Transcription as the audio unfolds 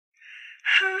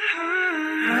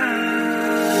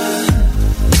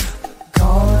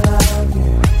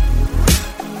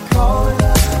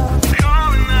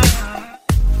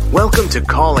Welcome to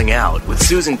Calling Out with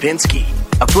Susan Pinsky,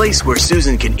 a place where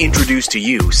Susan can introduce to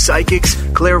you psychics,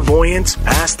 clairvoyants,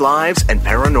 past lives, and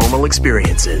paranormal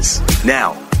experiences.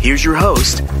 Now, here's your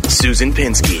host, Susan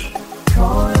Pinsky.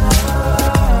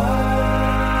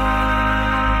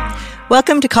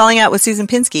 Welcome to Calling Out with Susan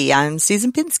Pinsky. I'm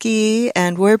Susan Pinsky,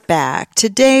 and we're back.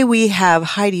 Today we have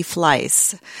Heidi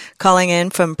Fleiss calling in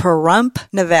from Pahrump,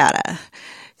 Nevada.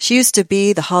 She used to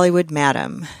be the Hollywood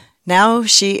Madam. Now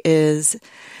she is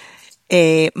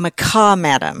a macaw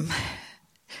madam.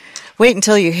 Wait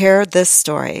until you hear this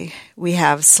story. We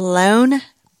have Sloan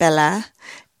Bella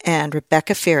and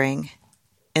Rebecca Fearing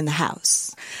in the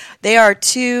house. They are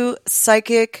two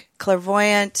psychic,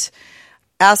 clairvoyant,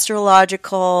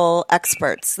 astrological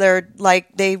experts. They're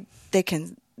like, they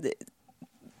can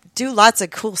do lots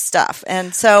of cool stuff.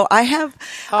 And so I have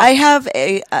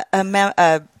a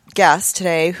guest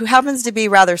today who happens to be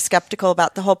rather skeptical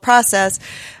about the whole process,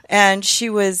 and she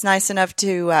was nice enough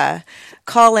to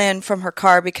call in from her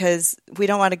car because we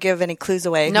don't want to give any clues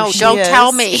away. No, don't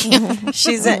tell me.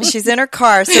 She's in her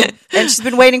car, and she's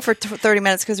been waiting for 30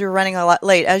 minutes because we were running a lot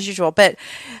late as usual. But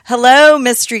hello,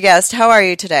 mystery guest. How are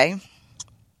you today?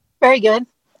 Very good.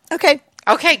 Okay,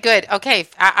 good. Okay,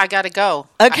 I gotta go.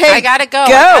 Okay, I gotta go.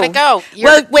 Go. I gotta go.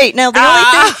 Well, wait. Now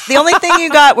the only thing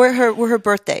you got were her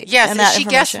birthday. Yes, and is she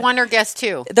guest one or guest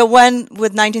two? The one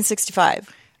with 1965.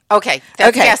 Okay,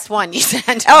 that's guest one. You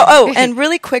said. Oh, and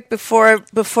really quick before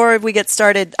we get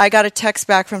started, I got a text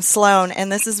back from Sloan,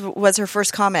 and this was her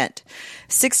first comment.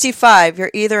 65. You're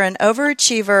either an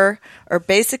overachiever or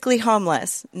basically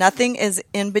homeless. Nothing is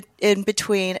in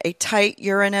between. A tight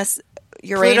Uranus,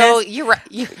 Pluto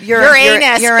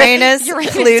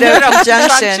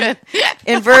conjunction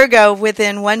in Virgo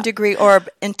within 1 degree orb,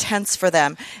 intense for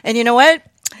them. And you know what?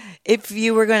 If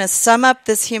you were going to sum up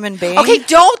this human being... Okay,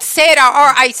 don't say it, or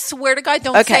I swear to God,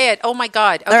 don't say it. Oh, my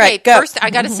God. Okay, all right, go. First, I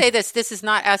got to say this. This is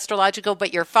not astrological,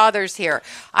 but your father's here.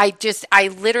 I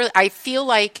feel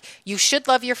like you should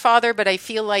love your father, but I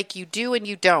feel like you do and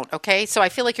you don't, okay? So I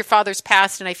feel like your father's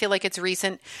past, and I feel like it's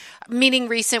recent, meaning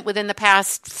recent within the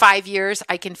past 5 years.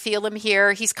 I can feel him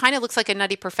here. He's kind of looks like a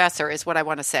nutty professor is what I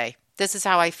want to say. This is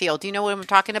how I feel. Do you know what I'm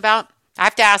talking about? I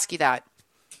have to ask you that.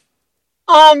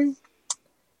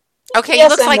 Okay,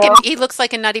 yes, he looks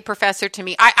like a nutty professor to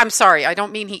me. I'm sorry, I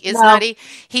don't mean he is nutty.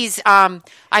 He's I'm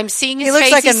seeing his face.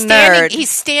 He looks like a nerd. He's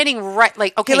standing right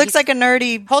he looks like a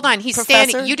nerdy. Hold on, he's professor.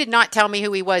 standing. You did not tell me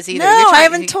who he was either. No, I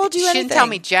haven't told you anything. Didn't tell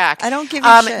me jack. I don't give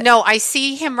a shit. No, I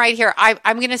see him right here.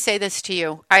 I'm going to say this to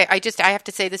you. I have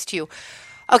to say this to you.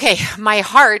 Okay, my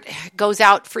heart goes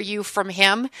out for you from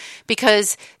him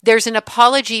because there's an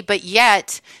apology, but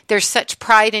yet there's such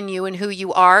pride in you and who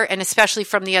you are, and especially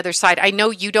from the other side. I know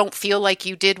you don't feel like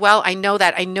you did well. I know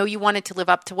that. I know you wanted to live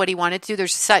up to what he wanted to do.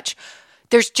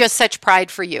 There's just such pride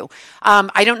for you.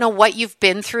 I don't know what you've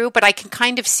been through, but I can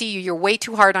kind of see you. You're way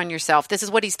too hard on yourself. This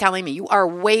is what he's telling me. You are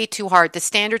way too hard. The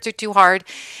standards are too hard.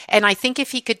 And I think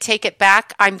if he could take it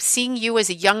back, I'm seeing you as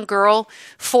a young girl,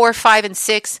 4, 5, and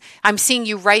 6. I'm seeing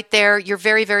you right there. You're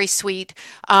very, very sweet.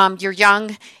 You're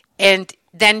young. And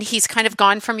then he's kind of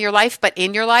gone from your life, but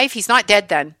in your life, he's not dead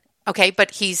then. Okay,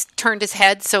 but he's turned his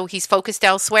head, so he's focused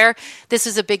elsewhere. This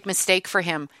is a big mistake for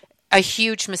him. A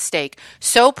huge mistake.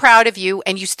 So proud of you,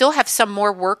 and you still have some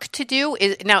more work to do.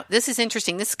 Now, this is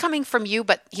interesting. This is coming from you,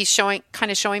 but he's showing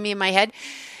me in my head.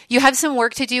 You have some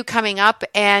work to do coming up,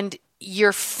 and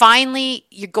you're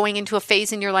going into a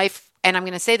phase in your life, and I'm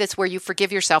going to say this, where you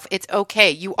forgive yourself. It's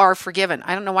okay. You are forgiven.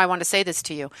 I don't know why I want to say this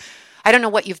to you. I don't know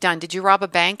what you've done. Did you rob a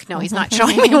bank? No, he's not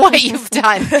showing me what you've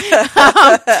done.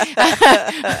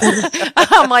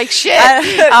 I'm like, shit.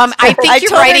 I think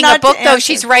you're writing a book, though.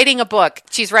 She's writing a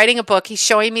book. He's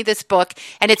showing me this book,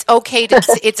 and it's okay to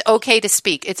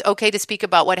speak. It's okay to speak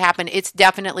about what happened. It's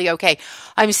definitely okay.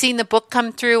 I'm seeing the book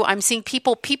come through. I'm seeing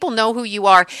people know who you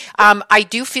are. I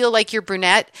do feel like you're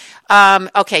brunette.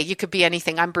 Okay, you could be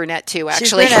anything. I'm brunette too,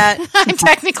 actually. She's brunette. I'm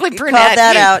technically brunette. Called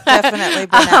that out. Definitely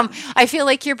brunette. I feel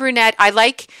like you're brunette.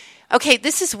 Okay,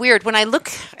 this is weird. When I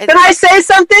look... Can I say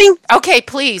something? Okay,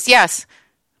 please, yes.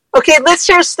 Okay, let's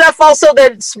share stuff also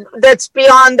that's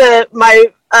beyond my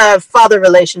father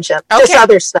relationship. Okay. Just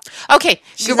other stuff. Okay,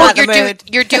 you're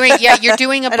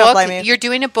doing a book. You're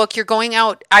doing a book. You're going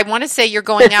out. I want to say you're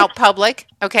going out public.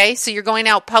 Okay, so you're going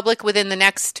out public within the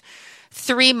next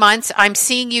 3 months. I'm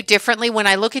seeing you differently. When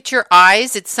I look at your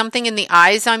eyes, it's something in the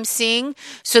eyes I'm seeing.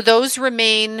 So those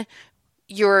remain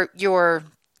your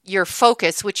your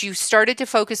focus, which you started to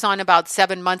focus on about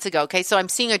 7 months ago. Okay. So I'm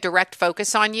seeing a direct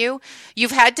focus on you.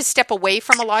 You've had to step away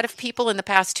from a lot of people in the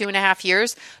past 2.5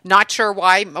 years. Not sure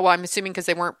why. Well, I'm assuming because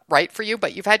they weren't right for you,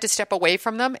 but you've had to step away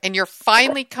from them, and you're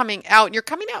finally coming out, and you're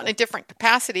coming out in a different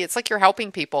capacity. It's like you're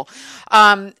helping people.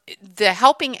 The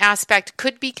helping aspect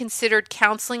could be considered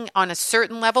counseling on a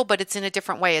certain level, but it's in a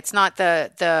different way. It's not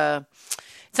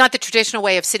it's not the traditional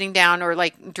way of sitting down, or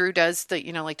like Drew does,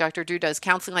 like Dr. Drew does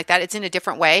counseling like that. It's in a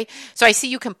different way. So I see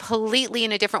you completely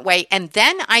in a different way. And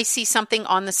then I see something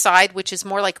on the side, which is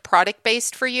more like product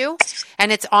based for you.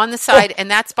 And it's on the side,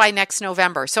 and that's by next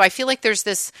November. So I feel like there's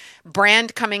this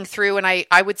brand coming through, and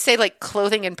I would say like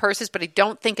clothing and purses, but I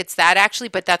don't think it's that actually,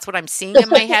 but that's what I'm seeing in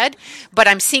my head. But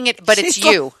I'm seeing it, but it's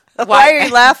you. Why are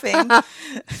you laughing?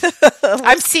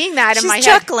 I'm seeing that in my head.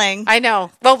 She's chuckling. I know.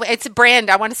 Well, it's a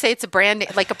brand. I want to say it's a brand,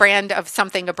 like a brand of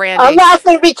something, a brand. I'm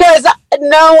laughing because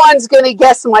no one's going to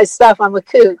guess my stuff. I'm a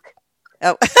kook.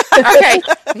 Oh. Okay.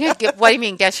 What do you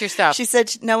mean, guess your stuff? She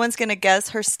said no one's going to guess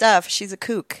her stuff. She's a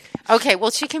kook. Okay, well,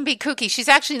 she can be kooky. She's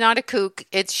actually not a kook.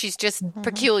 She's just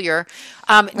peculiar.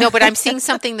 No, but I'm seeing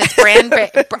something that's brand.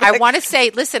 I want to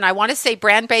say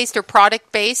brand based or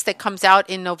product based that comes out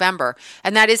in November,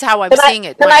 and that is how I'm seeing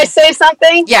it. Can I say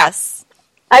something? Yes,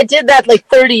 I did that like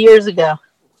 30 years ago.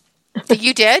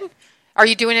 You did? Are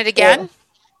you doing it again?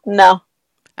 Yeah. No, okay.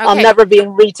 I'll never be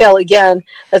in retail again.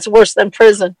 That's worse than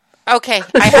prison. Okay,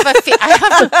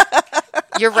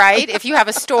 you're right. If you have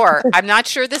a store, I'm not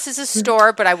sure this is a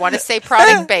store, but I want to say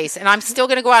product base, and I'm still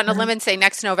going to go out on a limb and say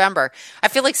next November. I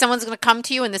feel like someone's going to come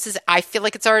to you, and I feel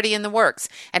like it's already in the works,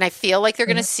 and I feel like they're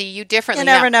going to see you differently. You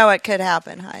never know what could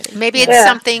happen, Heidi. Maybe it's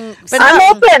something. But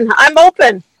I'm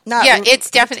open.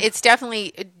 It's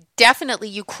definitely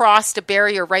you crossed a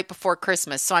barrier right before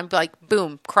Christmas, so I'm like,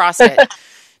 boom, crossed it.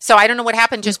 So I don't know what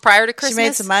happened just prior to Christmas. She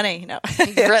made some money. No.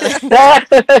 Really?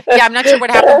 Yeah, I'm not sure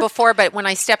what happened before, but when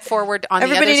I step forward on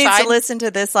Everybody the other side. needs to listen to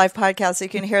this live podcast so you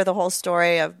can hear the whole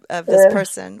story of this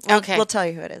person. We'll tell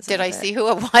you who it is. Did I see who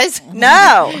it was?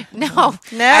 No. No.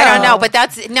 I don't know, but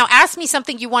now ask me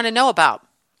something you want to know about.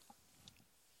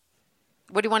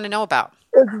 What do you want to know about?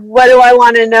 What do I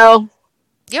want to know?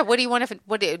 Yeah, what do you want to,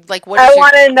 I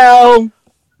want to know,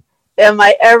 am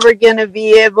I ever going to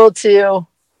be able to,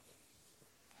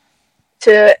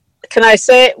 can I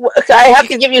say it? I have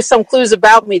to give you some clues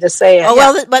about me to say it. Oh,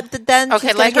 well, but then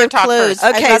okay, let her talk clues.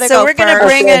 First. Okay, so we're going to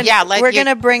bring in we're going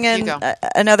to bring in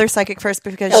another psychic first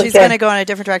because she's going to go in a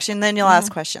different direction. Then you'll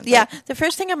ask questions. Yeah, the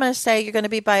first thing I'm going to say, you're going to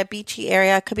be by a beachy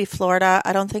area. It could be Florida.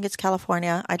 I don't think it's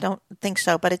California. I don't think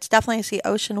so, but it's definitely I see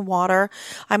ocean water.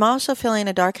 I'm also feeling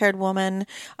a dark-haired woman.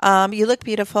 You look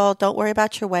beautiful. Don't worry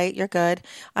about your weight. You're good.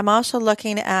 I'm also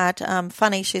looking at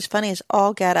funny. She's funny as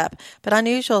all get up, but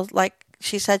unusual like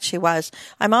she said she was.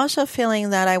 I'm also feeling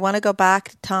that I want to go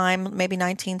back time, maybe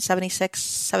 1976,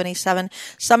 77.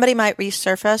 Somebody might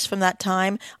resurface from that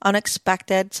time,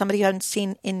 unexpected, somebody you haven't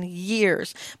seen in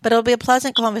years. But it'll be a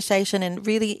pleasant conversation and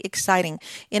really exciting.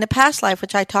 In a past life,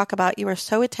 which I talk about, you were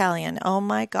so Italian. Oh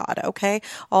my God, okay?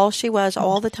 All she was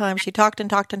all the time. She talked and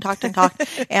talked and talked and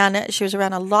talked, and she was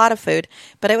around a lot of food.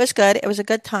 But it was good. It was a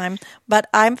good time. But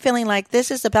I'm feeling like this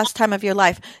is the best time of your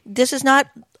life. This is not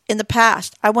in the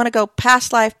past. I want to go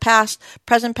past life, past,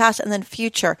 present, past, and then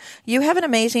future. You have an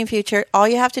amazing future. All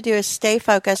you have to do is stay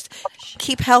focused,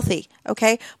 keep healthy,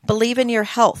 okay? Believe in your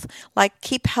health. Like,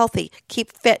 keep healthy,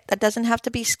 keep fit. That doesn't have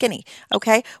to be skinny,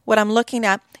 okay? What I'm looking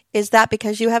at is that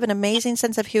because you have an amazing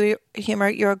sense of humor,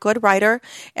 you're a good writer,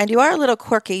 and you are a little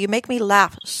quirky. You make me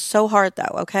laugh so hard,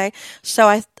 though, okay? So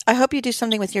I hope you do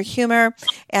something with your humor,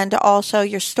 and also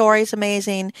your story's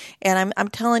amazing, and I'm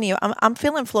telling you, I'm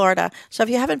feeling Florida. So if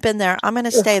you haven't been there, I'm going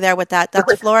to stay there with that.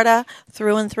 That's Florida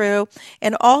through and through.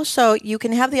 And also, you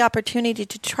can have the opportunity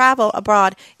to travel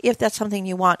abroad if that's something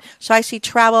you want. So I see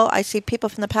travel, I see people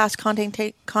from the past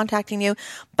contacting you,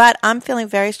 but I'm feeling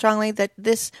very strongly that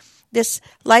this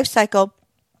life cycle,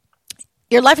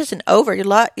 your life isn't over. Your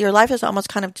life is almost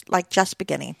kind of like just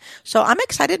beginning. So I'm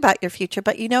excited about your future,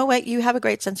 but you know what? You have a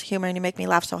great sense of humor and you make me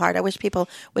laugh so hard. I wish people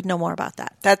would know more about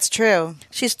that. That's true.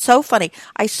 She's so funny.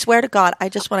 I swear to God, I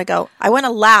just want to go. I want to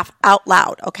laugh out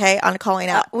loud, okay, on calling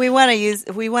out. We want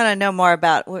to know more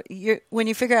about when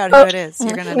you figure out who it is,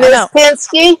 you're going to Ms. know.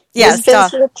 Pinsky? Yes.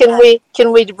 Ms. Pinsky,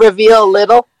 can we reveal a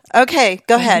little? Okay,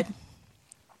 go ahead.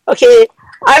 Okay.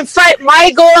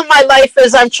 My goal in my life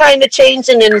is I'm trying to change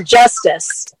an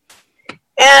injustice.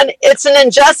 And it's an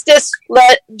injustice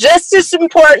just as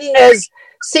important as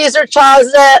Cesar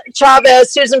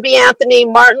Chavez, Susan B. Anthony,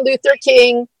 Martin Luther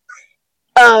King.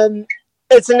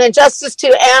 It's an injustice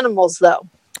to animals, though.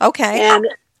 Okay. And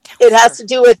it has to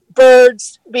do with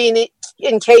birds being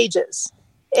in cages.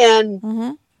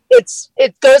 And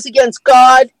it goes against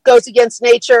God, goes against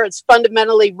nature. It's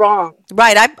fundamentally wrong.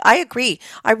 Right. I agree.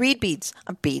 I read beads.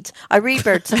 I read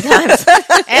birds sometimes.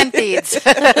 And beads.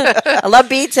 I love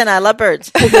beads and I love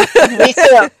birds. Me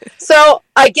too. So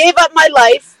I gave up my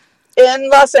life in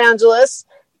Los Angeles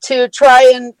to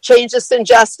try and change this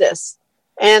injustice.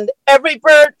 And every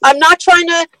bird, I'm not trying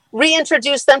to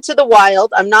reintroduce them to the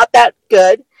wild. I'm not that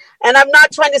good. And I'm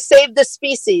not trying to save the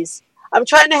species. I'm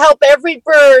trying to help every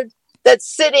bird that's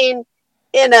sitting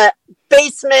in a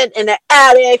basement, in an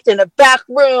attic, in a back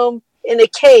room, in a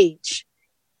cage.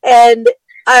 And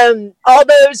all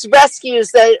those rescues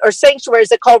that are sanctuaries,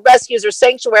 they call rescues or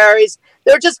sanctuaries,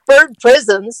 they're just bird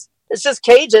prisons. It's just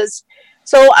cages.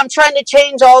 So I'm trying to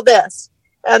change all this.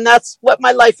 And that's what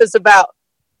my life is about.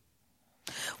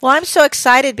 Well, I'm so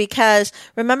excited because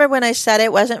remember when I said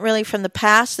it wasn't really from the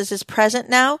past, this is present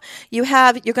now. You're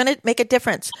going to make a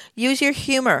difference. Use your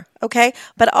humor, okay?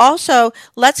 But also,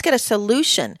 let's get a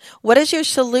solution. What is your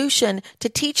solution to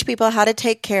teach people how to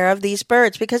take care of these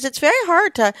birds? Because it's very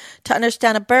hard to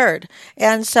understand a bird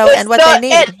and what they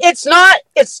need.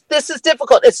 This is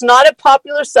difficult. It's not a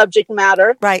popular subject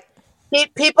matter. Right.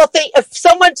 People think, if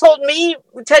someone told me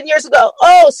 10 years ago,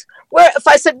 if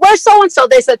I said, where's so-and-so?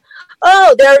 They said,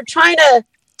 they're trying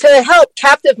to help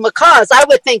captive macaws. I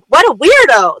would think, what a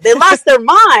weirdo. They lost their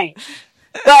mind.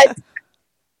 But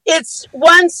it's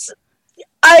once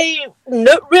I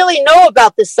really know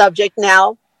about this subject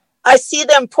now, I see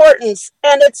the importance,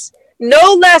 and it's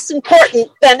no less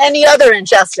important than any other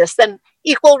injustice, than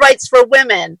equal rights for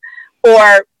women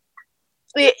or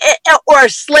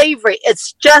slavery.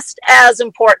 It's just as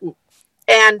important,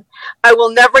 and I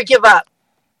will never give up.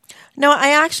 No, I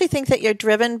actually think that you're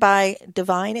driven by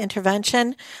divine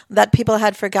intervention, that people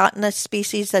had forgotten a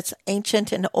species that's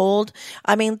ancient and old.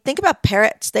 I mean, think about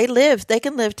parrots. They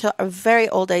can live to a very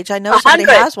old age. I know somebody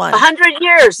has one. 100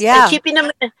 years. Yeah. And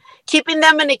keeping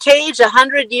them in a cage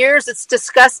 100 years, it's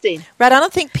disgusting. Right. I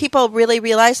don't think people really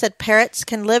realize that parrots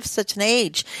can live such an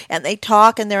age, and they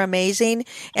talk and they're amazing.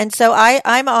 And so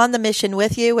I'm on the mission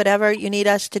with you. Whatever you need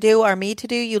us to do or me to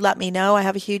do, you let me know. I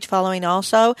have a huge following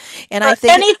also. And I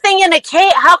think anything in a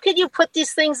cage, how could you put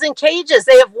these things in cages?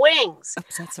 They have wings.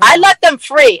 I let them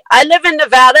free. I live in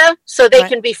Nevada, so they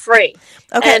can be free.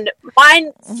 Okay. And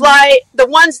mine fly, the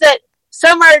ones that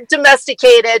some are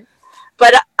domesticated,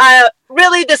 but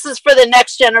really, this is for the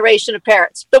next generation of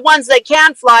parrots. The ones that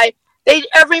can fly, they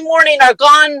every morning are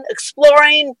gone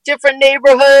exploring different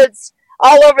neighborhoods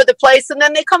all over the place, and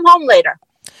then they come home later.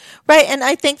 Right, and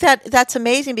I think that's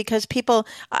amazing because people.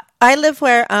 I live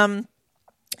where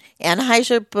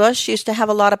Anheuser-Busch used to have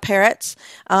a lot of parrots.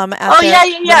 Yeah.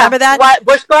 Remember that?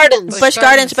 Busch Gardens. Busch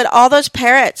Gardens, but all those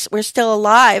parrots were still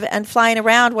alive and flying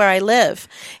around where I live.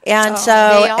 And they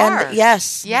are. And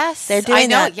yes, they're doing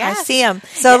that. Yes. I see them.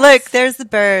 So look, there's the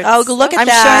birds. Oh, look at I'm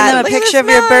that. showing them a picture of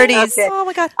your birdies. Okay. Oh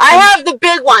my God. I have the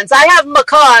big ones. I have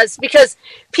macaws because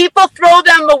people throw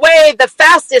them away the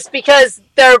fastest because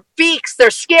their beaks, they're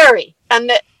scary.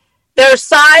 And their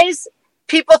size,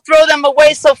 people throw them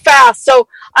away so fast. So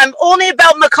I'm only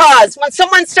about macaws. When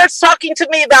someone starts talking to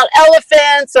me about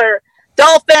elephants or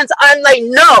dolphins, I'm like,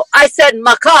 no, I said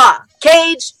macaw,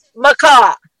 cage,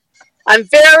 macaw. I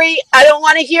don't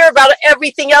want to hear about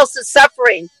everything else that's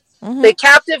suffering. Mm-hmm. The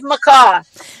captive macaw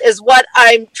is what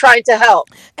I'm trying to help.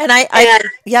 And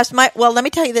let me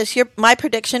tell you this. My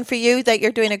prediction for you that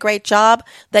you're doing a great job,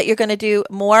 that you're going to do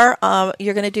more.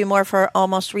 You're going to do more for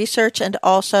almost research and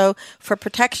also for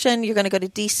protection. You're going to go to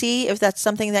DC. If that's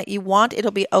something that you want, it'll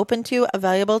be open to you,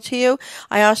 available to you.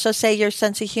 I also say your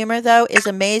sense of humor, though, is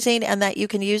amazing, and that you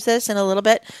can use this in a little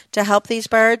bit to help these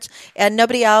birds. And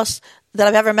nobody else that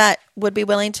I've ever met would be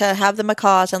willing to have the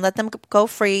macaws and let them go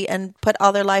free and put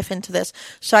all their life into this.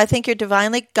 So I think you're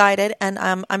divinely guided, and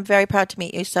I'm very proud to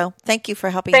meet you. So thank you for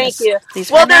helping us. Thank you.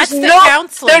 Well, that's the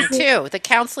counseling, too. The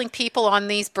counseling people on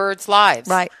these birds' lives.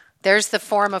 Right. There's the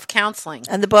form of counseling.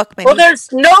 And the book, maybe. Well,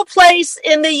 there's no place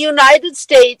in the United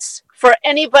States for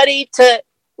anybody to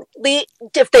leave,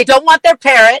 if they don't want their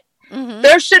parrot. Mm-hmm.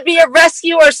 There should be a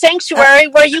rescue or sanctuary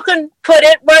where you can put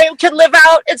it, where it can live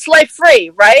out its life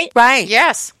free, right? Right.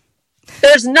 Yes.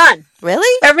 There's none.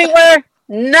 Really? Everywhere,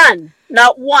 none.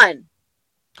 Not one.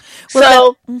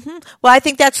 Well, I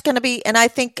think that's going to be, and I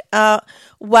think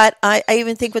what I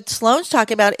even think what Sloan's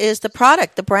talking about is the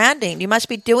product, the branding. You must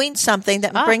be doing something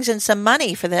that brings in some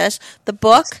money for this, the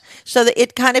book, so that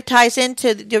it kind of ties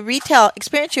into the retail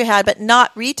experience you had, but not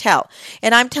retail.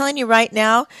 And I'm telling you right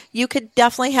now, you could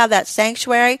definitely have that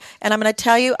sanctuary. And I'm going to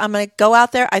tell you, I'm going to go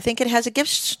out there. I think it has a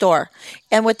gift store.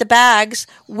 And with the bags,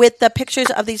 with the pictures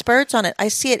of these birds on it, I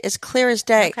see it as clear as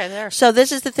day. Okay, there. So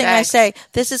this is the thing I say.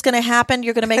 This is going to happen.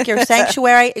 You're going to make your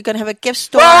sanctuary. You're going to have a gift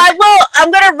store. Well, I will.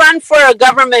 I'm going to run for a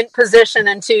government position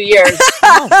in 2 years.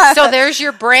 So there's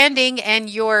your branding and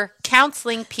your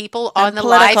counseling people on the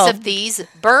political. lives of these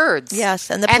birds. Yes,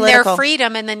 and the and political. their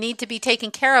freedom and the need to be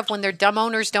taken care of when their dumb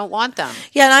owners don't want them.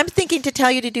 Yeah, and I'm thinking to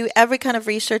tell you to do every kind of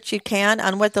research you can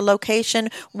on what the location,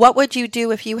 what would you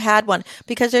do if you had one?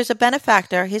 Because there's a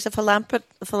benefactor. He's a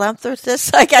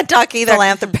philanthropist. I can't talk either.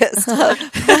 Philanthropist.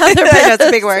 That's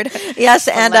a big word. Yes,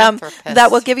 and Philanthropist.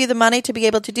 that will give you the money to be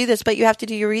able to do this. But you have to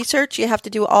do your research. You have to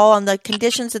do all on the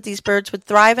conditions that these birds would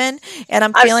thrive in. And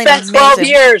I'm I've feeling spent amazing. 12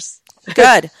 years.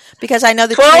 Good, because I know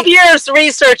the 12 years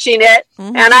researching it,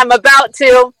 and I'm about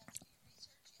to.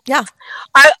 Yeah.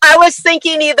 I was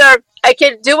thinking either I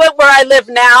could do it where I live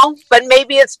now, but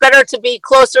maybe it's better to be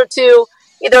closer to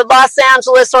either Los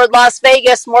Angeles or Las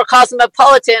Vegas, more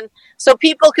cosmopolitan, so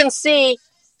people can see.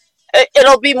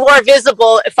 It'll be more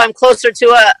visible if I'm closer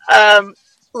to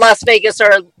Las Vegas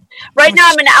or. Right now,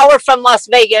 I'm an hour from Las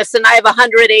Vegas, and I have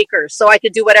 100 acres, so I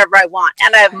could do whatever I want,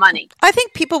 and I have money. I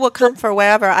think people will come for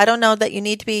wherever. I don't know that you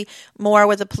need to be more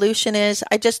where the pollution is.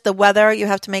 The weather, you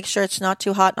have to make sure it's not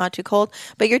too hot, not too cold.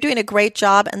 But you're doing a great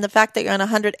job, and the fact that you're on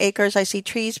 100 acres, I see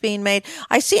trees being made.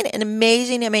 I see an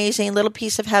amazing, amazing little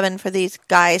piece of heaven for these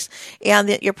guys,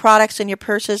 and your products and your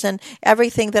purses and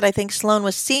everything that I think Sloan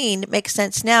was seeing makes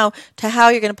sense now to how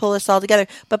you're going to pull this all together.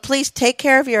 But please take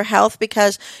care of your health,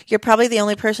 because you're probably the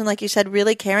only person, like you said,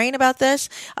 really caring about this.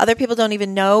 Other people don't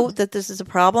even know that this is a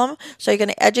problem. So you're going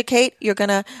to educate. You're going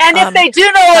to, and if they do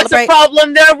know it's a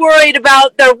problem, they're worried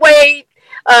about their weight,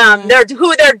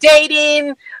 who they're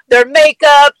dating, their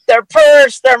makeup, their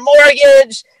purse, their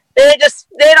mortgage. They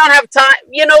don't have time.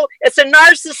 It's a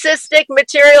narcissistic,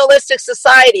 materialistic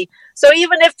society. So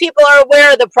even if people are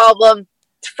aware of the problem,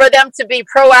 for them to be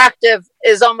proactive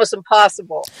is almost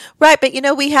impossible. Right, but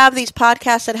we have these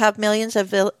podcasts that have millions of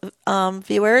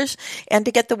viewers, and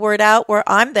to get the word out, where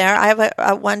I'm there, I have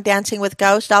a one Dancing with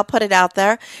Ghosts. I'll put it out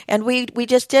there, and we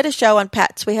just did a show on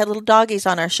pets. We had little doggies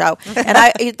on our show,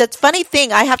 and that's funny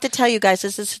thing. I have to tell you guys,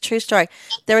 this is a true story.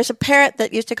 There was a parrot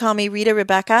that used to call me Rita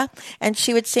Rebecca, and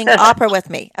she would sing opera with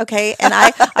me. Okay, and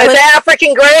I was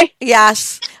African Gray.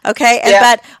 Yes. Okay,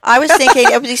 but I was thinking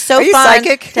it would be so fun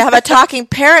to have a talking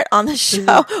parrot on the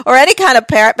show, or any kind of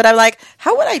parrot, but I'm like,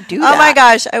 how would I do that? Oh my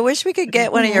gosh, I wish we could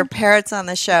get one of your parrots on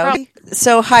the show.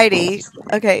 So Heidi,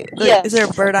 okay, is there a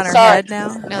bird on her head now?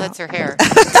 No, that's her hair.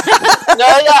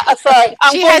 No, yeah, sorry.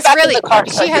 She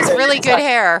has really good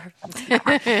hair.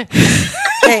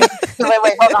 Wait,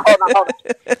 hold on.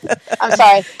 I'm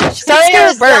sorry. Sorry, I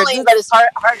was yelling, but it's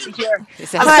hard to hear.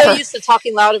 I'm so used to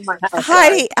talking loud in my house.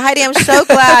 Heidi, I'm so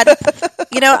glad.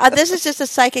 This is just a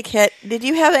psychic hit. Did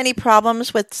you have any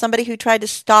problems with somebody who tried to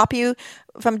stop you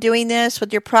from doing this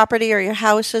with your property or your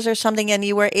houses or something, and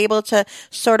you were able to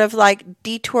sort of like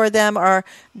detour them or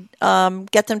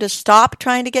get them to stop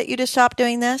trying to get you to stop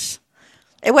doing this?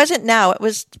 It wasn't now. It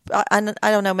was, I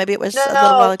don't know, maybe it was a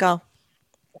little while ago.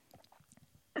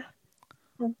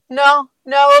 No.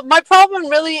 My problem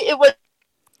really, it was.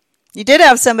 You did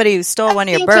have somebody who stole one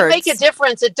of your birds. To make a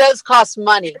difference, it does cost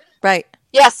money. Right.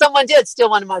 Yeah, someone did steal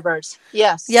one of my birds.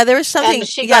 Yes. Yeah, there was something. And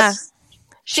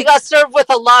she got served with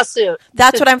a lawsuit.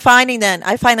 That's what I'm finding then.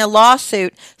 I find a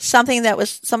lawsuit, something that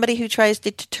was somebody who tries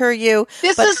to deter you.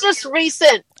 This is just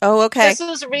recent. Oh, okay. This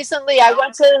was recently. I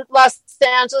went to Los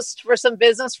Angeles for some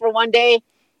business for one day,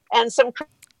 and some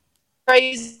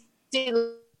crazy.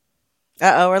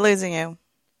 Uh-oh, we're losing you.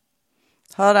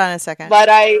 Hold on a second. But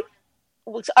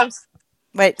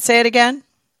wait, say it again.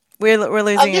 We're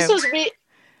losing you.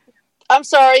 I'm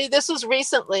sorry. This was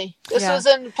recently. This was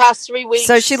in the past 3 weeks.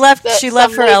 So she left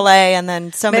for LA, and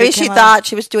then somebody maybe she thought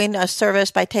she was doing a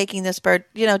service by taking this bird.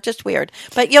 Just weird.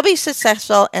 But you'll be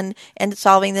successful in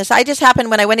solving this. I just happened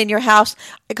when I went in your house,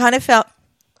 I kind of felt,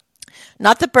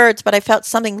 not the birds, but I felt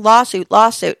something lawsuit.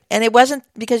 And it wasn't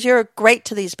because you're great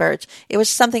to these birds. It was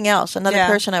something else, another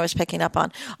person I was picking up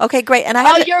on. Okay, great. And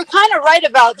you're kind of right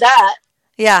about that.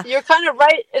 Yeah. You're kind of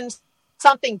right in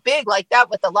something big like that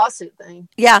with the lawsuit thing.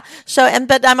 Yeah. So,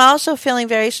 but I'm also feeling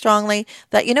very strongly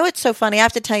that, it's so funny. I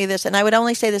have to tell you this, and I would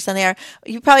only say this on the air.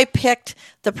 You probably picked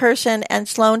the person, and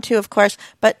Sloan too, of course,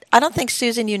 but I don't think,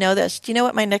 Susan, you know this. Do you know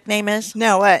what my nickname is?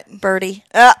 No, what? Birdie.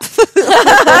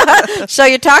 So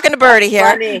you're talking to Birdie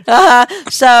here.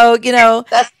 So,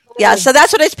 yeah, so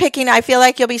that's what it's picking. I feel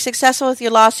like you'll be successful with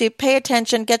your lawsuit. Pay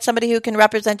attention. Get somebody who can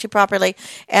represent you properly,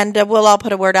 and we'll all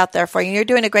put a word out there for you. You're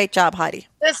doing a great job, Heidi.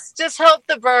 Just help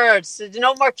the birds.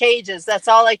 No more cages. That's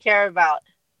all I care about.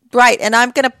 Right, and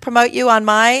I'm going to promote you on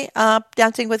my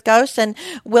Dancing with Ghosts, and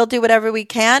we'll do whatever we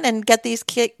can and get these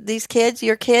kids,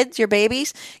 your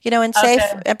babies, in safe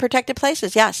and protected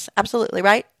places. Yes, absolutely,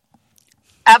 right?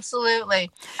 Absolutely.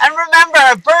 And remember,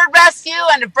 a bird rescue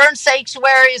and a bird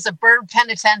sanctuary is a bird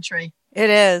penitentiary. It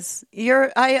is.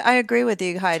 I agree with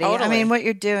you, Heidi. Totally. I mean, what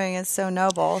you're doing is so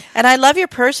noble. And I love your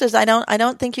purses. I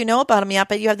don't think you know about them yet,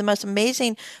 but you have the most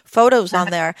amazing photos on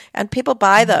there, and people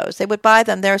buy those. They would buy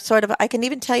them. They're sort of, I can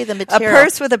even tell you the material. A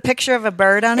purse with a picture of a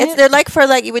bird on it? They're like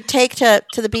you would take to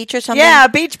the beach or something. Yeah, a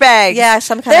beach bag. Yeah,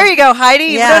 some kind There of. you go, Heidi.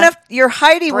 Yeah. You don't have, your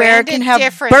Heidi wear can have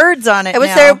different. birds on it. It was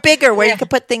now. there bigger where you could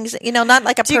put things, not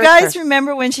like a Do you purse. guys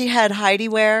remember when she had Heidi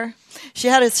wear? She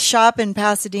had a shop in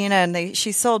Pasadena, and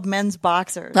she sold men's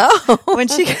boxers. Oh. When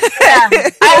she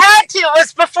I had to. It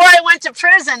was before I went to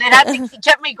prison. It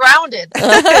kept me grounded.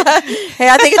 Hey,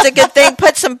 I think it's a good thing.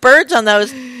 Put some birds on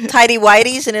those tidy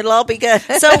whities, and it'll all be good.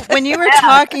 So when you were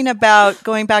talking about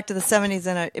going back to the 70s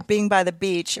and being by the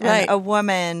beach, Right. and a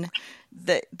woman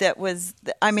that was,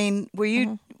 I mean, were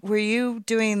you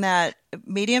doing that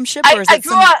mediumship, or is it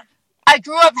I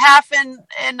grew up half in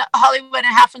Hollywood and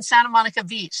half in Santa Monica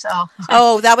Beach. So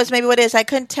Oh, that was maybe what it is. I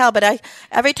couldn't tell, but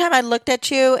every time I looked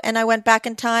at you and I went back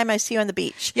in time, I see you on the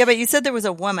beach. Yeah, but you said there was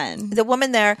a woman. The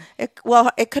woman there, it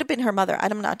could have been her mother.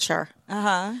 I'm not sure.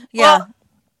 Uh-huh. Yeah. Well,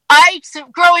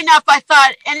 growing up, I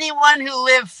thought anyone who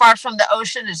lived far from the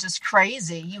ocean is just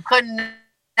crazy. You couldn't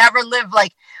never live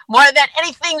like more than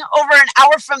anything over an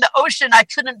hour from the ocean. I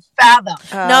couldn't fathom.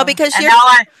 No, because And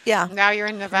you're Now you're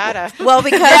in Nevada. well,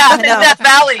 because I'm in no. Death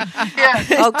Valley. Yeah.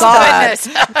 Oh God!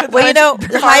 Goodness. Well,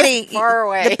 Heidi, far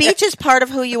away. the beach is part of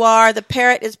who you are. The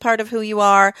parrot is part of who you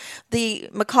are. The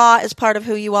macaw is part of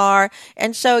who you are.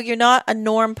 And so you're not a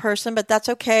norm person, but that's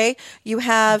okay. You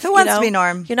have Who wants to be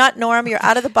Norm? You're not Norm. You're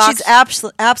out of the box. She's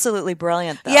absolutely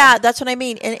brilliant, though. Yeah, that's what I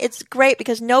mean, and it's great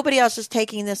because nobody else is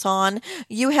taking this on.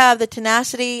 You have the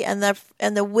tenacity and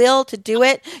the will to do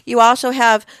it. You also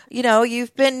have,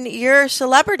 you're a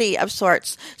celebrity of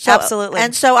sorts. So, Absolutely.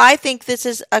 And so I think this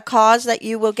is a cause that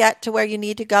you will get to where you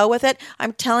need to go with it.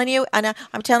 I'm telling you, and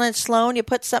I'm telling Sloan, you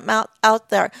put something out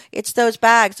there. It's those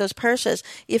bags, those purses.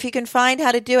 If you can find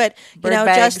how to do it, Bird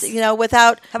bags. just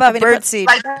without. How about having to put- birdseed?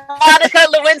 Like Monica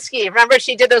Lewinsky. Remember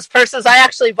she did those purses? I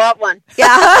actually bought one.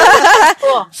 Yeah.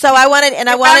 Cool. So I wanted.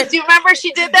 Do you remember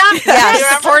she did that? Yes. Do you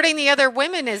remember? Supporting the other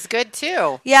women is good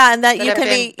too. Yeah, and that That you have can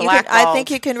been be. blackballed. I think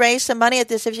you can raise some money at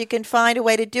this if you can find a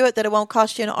way to do it that it won't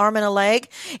cost you an arm and a leg,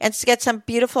 and to get some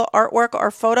beautiful artwork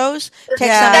or photos.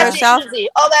 Take some of That's yourself. easy.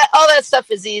 All that stuff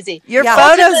is easy. Your Yeah.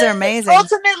 photos are amazing.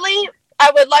 Ultimately,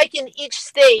 I would like in each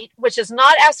state, which is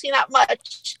not asking that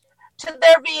much, to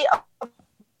there be a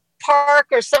park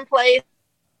or someplace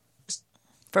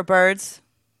For birds.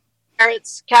 where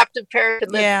it's captive parrot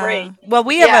could live free. Well,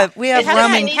 we Yeah. have we have It has that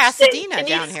roaming. in Pasadena in each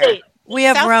down here. state. We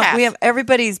have South we Pass. have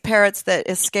everybody's parrots that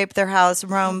escape their house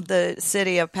roam the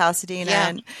city of Pasadena, Yeah.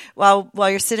 and while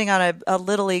you're sitting on a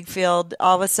little league field,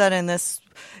 all of a sudden this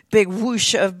big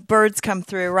whoosh of birds come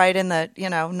through right in the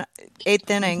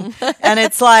eighth inning, and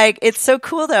it's so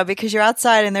cool though because you're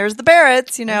outside and there's the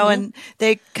parrots, and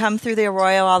they come through the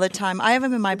arroyo all the time. I have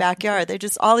them in my backyard. They're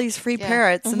just all these free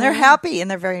parrots, and they're happy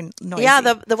and they're very noisy. Yeah,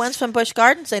 the ones from Busch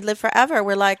Gardens, they live forever.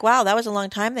 We're like, wow, that was a long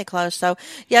time they closed. So,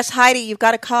 yes, Heidi, you've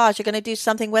got a cause. You're going to do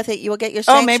something with it. You will get your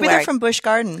sanctuary. maybe they're from Busch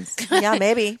Gardens. Yeah,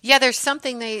 maybe. Yeah, there's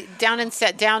something they down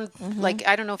like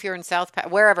I don't know if you're in South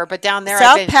Pass, wherever, but down there,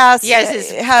 South Pass yes,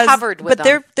 is has covered with but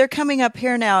them. they're coming up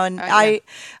here now, and yeah.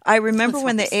 I remember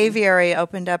when the aviary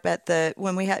opened up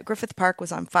when we had Griffith Park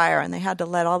was on fire, and they had to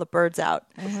let all the birds out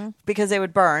because they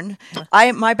would burn.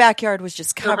 My backyard was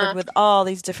just covered with all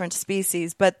these different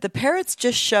species, but the parrots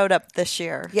just showed up this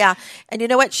year. Yeah. And you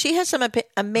know what? She has some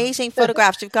amazing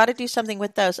photographs. You've got to do something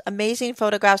with those amazing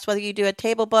photographs, whether you do a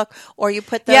table book or you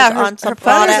put those on some her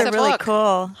photos product. are really book.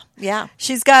 cool. Yeah.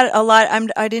 She's got a lot.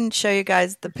 I didn't show you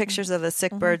guys the pictures of the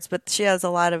sick birds, but she has a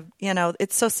lot of,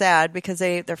 it's so sad because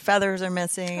their feathers are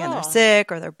missing and they're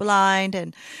sick or they're blind.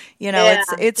 And,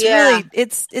 it's really,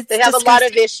 it's They have a lot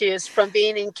of issues from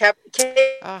being in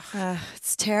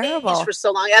it's terrible. for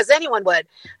so long, as anyone would.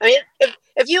 I mean,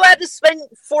 if you had to spend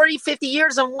 40, 50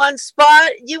 years on one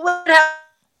spot, you would have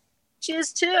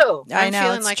choose too. I I'm know,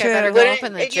 feeling it's like true. I better go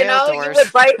open the jail you doors.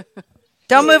 would bite.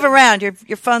 Don't move around. Your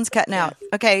phone's cutting out.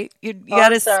 Okay, you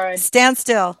got sorry. to stand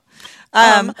still.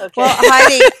 Okay. Well,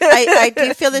 Heidi, I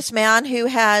do feel this man who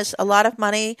has a lot of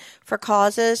money for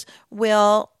causes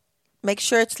will make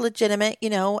sure it's legitimate,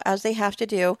 as they have to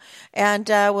do, and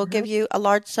will give you a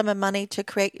large sum of money to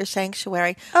create your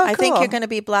sanctuary. Oh, I think cool. you're going to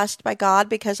be blessed by God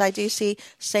because I do see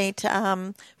Saint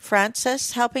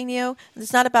Francis helping you.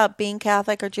 It's not about being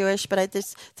Catholic or Jewish, but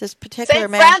this particular Saint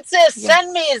man. Francis,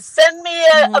 send me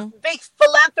a big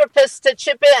philanthropist to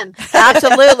chip in.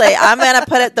 Absolutely, I'm going to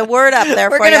put the word up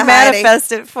there We're for you, going to Heidi.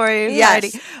 manifest it for you,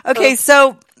 Yes. Heidi. Okay,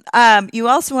 so you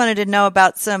also wanted to know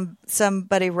about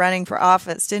somebody running for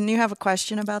office. Didn't you have a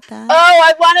question about that? Oh,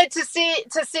 I wanted to see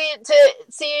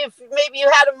if maybe you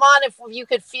had him on, if you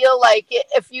could feel like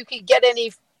if you could get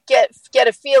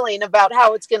a feeling about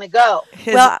how it's going to go.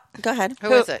 Well, go ahead.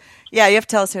 Who is it? Yeah, you have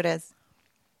to tell us who it is.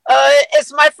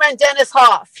 It's my friend Dennis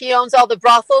Hoff. He owns all the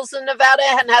brothels in Nevada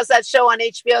and has that show on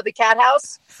HBO, The Cat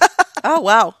House. Oh,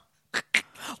 wow.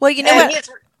 Well, you know And what?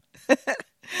 he's-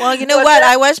 Well, you know What's what? that?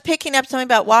 I was picking up something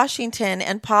about Washington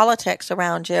and politics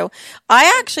around you.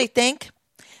 I actually think,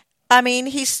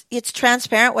 it's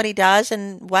transparent what he does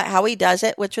and how he does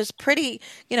it, which was pretty,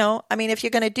 if you're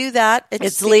going to do that,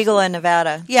 It's legal in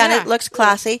Nevada. Yeah, and Yeah. it looks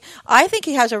classy. I think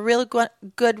he has a real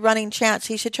good running chance.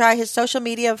 He should try his social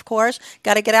media, of course.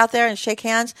 Got to get out there and shake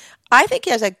hands. I think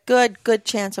he has a good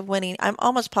chance of winning. I'm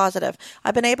almost positive.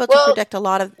 I've been able to predict a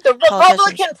lot of the politicians.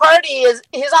 Republican Party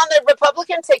he's on the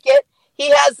Republican ticket. He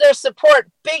has their support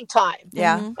big time.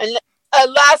 Yeah. And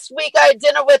last week I had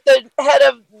dinner with the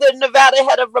Nevada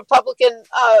head of Republican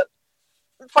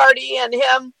Party and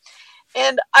him.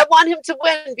 And I want him to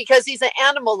win because he's an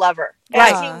animal lover.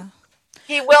 Right. And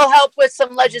he will help with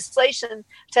some legislation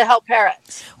to help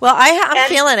parrots. Well, I'm And-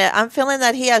 feeling it. I'm feeling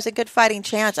that he has a good fighting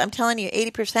chance. I'm telling you,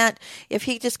 80%. If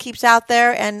he just keeps out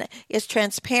there and is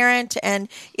transparent and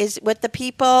is with the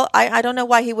people, I don't know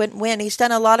why he wouldn't win. He's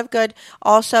done a lot of good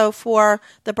also for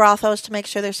the brothels to make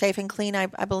sure they're safe and clean, I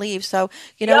believe. So,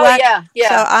 you know what? Yeah. So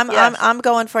yes. I'm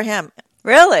going for him.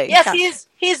 Really? Yes, Yeah.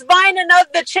 he's buying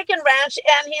the chicken ranch,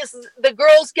 and the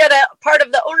girls get a part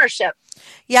of the ownership.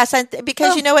 Yes,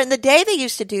 because you know what? In the day they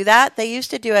used to do that. They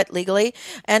used to do it legally,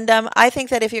 and I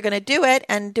think that if you're going to do it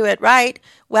and do it right,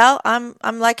 well, I'm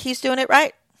like he's doing it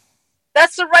right.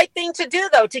 That's the right thing to do,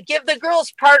 though, to give the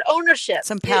girls part ownership.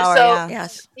 Some power, So, yeah.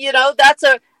 Yes.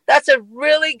 That's a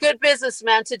really good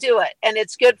businessman to do it, and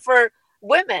it's good for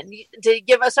women to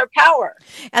give us our power.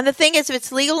 And the thing is, if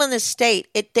it's legal in the state,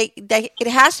 it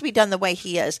has to be done the way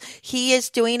he is. He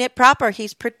is doing it proper.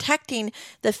 He's protecting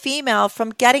the female from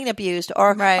getting abused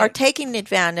or taking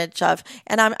advantage of.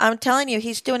 And I'm telling you,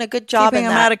 he's doing a good job Keeping in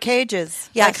them that. out of cages,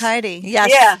 Yes. like Heidi.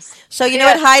 Yes. So you know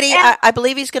what, Heidi? And- I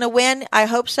believe he's going to win. I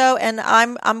hope so. And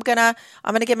I'm gonna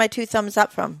give my 2 thumbs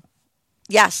up from him.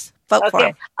 Yes. Vote for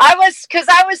him. I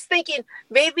was thinking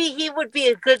maybe he would be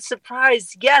a good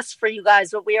surprise guest for you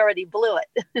guys, but we already blew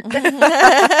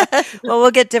it. Well,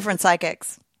 we'll get different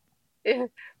psychics. But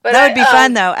That would be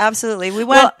fun, though. Absolutely.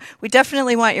 We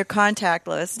definitely want your contact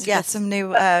list. Yes. Get some new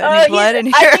blood in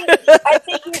here. I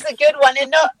think he's a good one.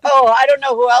 And I don't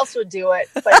know who else would do it,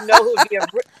 but I know who would be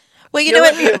Well, you know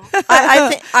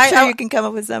what? Sure, you can come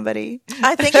up with somebody.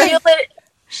 I think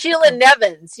Sheila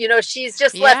Nevins. She's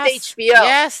just left HBO.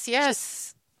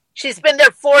 Yes. She's been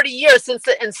there 40 years since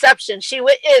the inception. She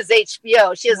is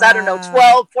HBO. She has, Wow.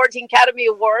 12, 14 Academy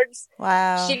Awards.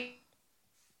 Wow.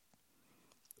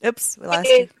 Oops, we lost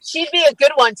you. She'd be a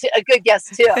good one, a good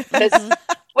guest too. Because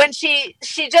when she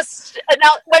just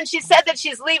announced, when she said that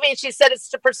she's leaving, she said it's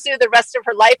to pursue the rest of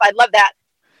her life. I love that.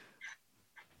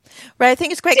 right. I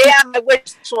think it's great. Damn, I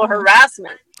wish for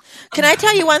harassment. Can I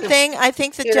tell you one thing? I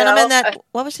think the gentleman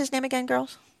what was his name again,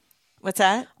 girls? What's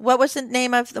that? What was the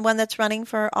name of the one that's running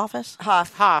for office?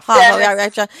 Hoff. Hoff. Oh, yeah,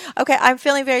 right, John. Okay, I'm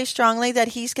feeling very strongly that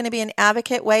he's going to be an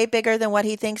advocate way bigger than what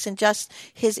he thinks in just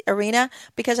his arena,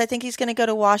 because I think he's going to go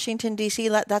to Washington, D.C.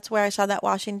 That's where I saw that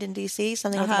Washington, D.C.,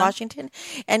 something with Washington.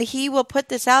 And he will put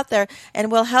this out there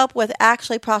and will help with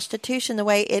actually prostitution the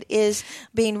way it is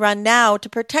being run now to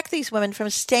protect these women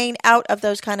from staying out of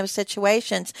those kind of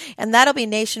situations. And that'll be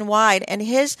nationwide. And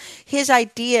his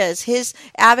ideas, his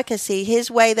advocacy, his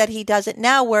way that he does it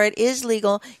now, where it is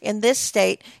legal in this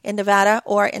state, in Nevada,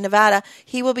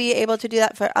 he will be able to do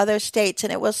that for other states,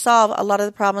 and it will solve a lot of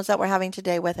the problems that we're having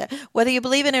today with it. Whether you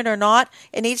believe in it or not,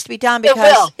 it needs to be done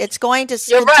because it's going to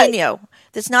continue.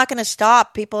 It's not going to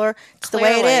stop. It's the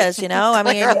way it is, I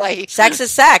mean, Clearly. sex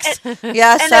is sex. And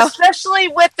especially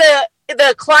with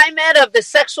the climate of the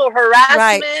sexual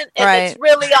harassment, and it's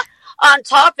really on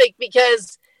topic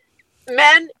because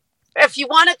men, if you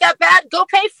want it that bad, go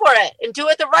pay for it and do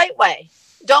it the right way.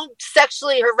 Don't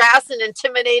sexually harass and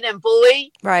intimidate and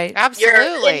bully Right.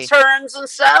 Absolutely. your interns and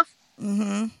stuff.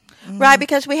 Right,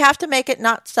 because we have to make it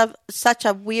not such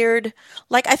a weird,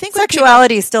 like, I think when people-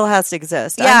 Sexuality still has to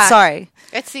exist. Yeah. I'm sorry.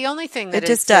 It's the only thing that It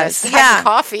just does. having Yeah.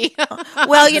 coffee.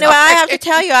 Well, you know, I have to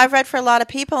tell you, I've read for a lot of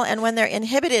people, and when they're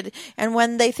inhibited and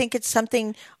when they think it's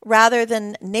something rather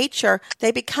than nature,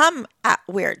 they become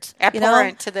weird.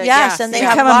 Abhorrent to the- yes, yes, and they yeah.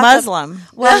 have Become a lots of- Muslim.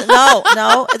 well,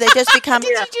 no, they just become.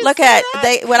 you just Look say at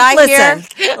that? what I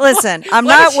hear. Listen. I'm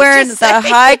What not did you wearing just the say?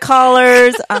 high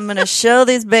collars. I'm going to show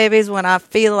these babies when I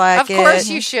feel like Of it. course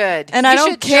you should. And You I don't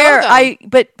should show care. them.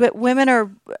 But women are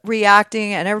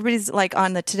reacting, and everybody's like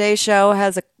on the Today Show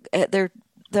has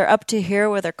they're up to here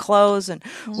with their clothes, and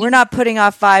we're not putting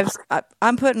off vibes.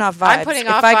 I'm putting off vibes. I'm putting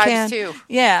if off I vibes can. too.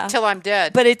 Yeah, Till I'm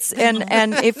dead. but it's and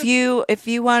if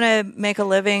you want to make a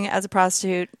living as a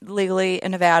prostitute legally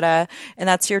in Nevada, and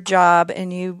that's your job,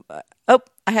 and you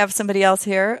I have somebody else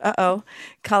here.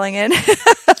 Calling in.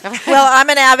 Well, I'm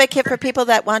an advocate for people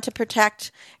that want to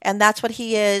protect, and that's what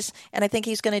he is. And I think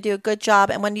he's going to do a good job.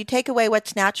 And when you take away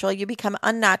what's natural, you become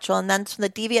unnatural, and then the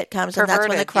deviant comes, and that's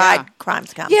when the Perverted, yeah.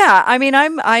 crimes come. Yeah, I mean,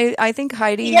 I think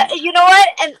Heidi. Yeah, you know what?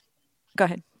 And Go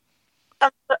ahead.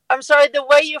 I'm sorry, the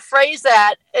way you phrase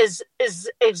that is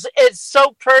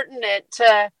so pertinent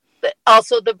to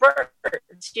also the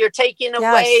birds. You're taking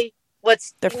away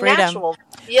what's Their freedom. natural.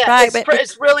 Yeah, Right,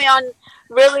 it's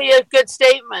really a good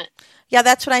statement. Yeah,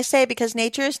 that's what I say, because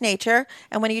nature is nature,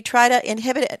 and when you try to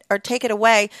inhibit it or take it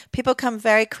away, people come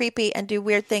very creepy and do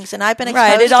weird things. And I've been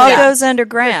exposed Right, it to all that. goes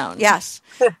underground. Yes.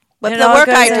 With It the all work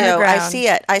goes I do, I underground. see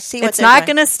it. I see what It's they're not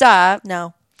doing. going to stop.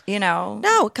 No. You know,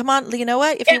 No, come on. You know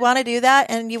what? If you want to do that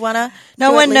and you want to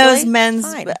no one knows men's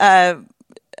fine.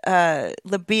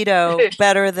 libido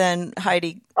better than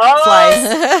Heidi Oh,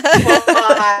 Fleiss.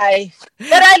 my. But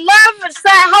I love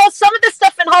how some of the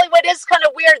stuff in Hollywood is kind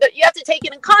of weird, that you have to take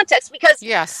it in context, because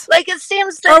Yes. like it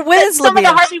seems that, Or women's that some of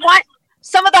libido.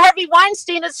 the Harvey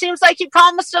Weinstein, it seems like he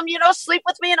promised them, sleep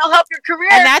with me and I'll help your career.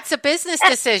 And that's a business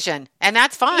decision. And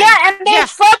that's fine. Yeah, and they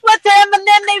slept with him, and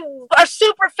then they are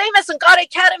super famous and got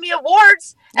Academy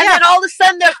Awards, and Yeah. then all of a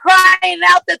sudden they're crying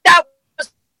out that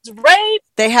was rape.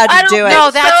 They had I to don't do it. No,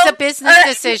 that's So, a business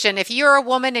decision. If you're a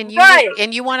woman and Right.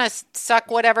 you want to suck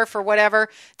whatever for whatever,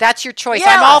 that's your choice.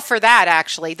 Yeah. I'm all for that,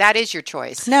 actually. That is your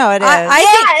choice. No, it is.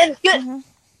 I And good,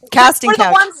 Casting good for the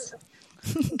couch. ones.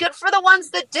 Good for the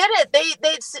ones that did it.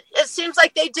 It seems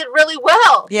like they did really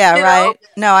well. Yeah, you know? right.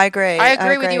 No, I agree. I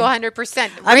agree with you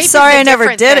 100%. I'm Rape is sorry a I never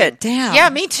different did thing. it. Damn. Yeah,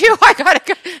 me too. I gotta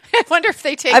go. I wonder if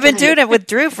they take. I've been doing it with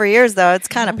Drew for years, though. It's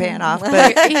kind of paying off. But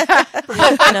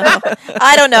no.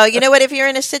 I don't know. You know what? If you're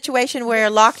in a situation where you're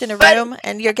locked in a room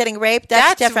and you're getting raped,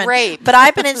 that's different. rape. But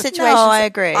I've been in situations. I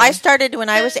agree. I started when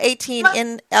I was 18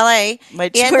 in LA,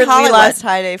 Which in we Hollywood. lost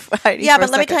Heidi Yeah, for a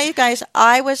but let me second. tell you guys,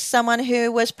 I was someone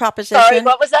who was propositioned. Sorry,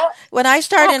 what was that? When I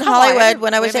started Oh, in come on. Hollywood,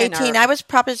 when I was Women 18, are- I was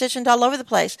propositioned all over the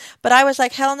place. But I was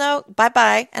like, hell no,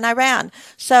 bye-bye, and I ran.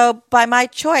 So by my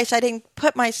choice, I didn't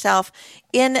put myself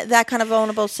in that kind of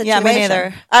vulnerable Yeah, situation. me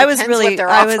neither. I was Depends really, what they're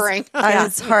I was, offering. I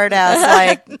was hard ass,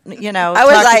 like, I was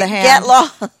talk to like, the hand. get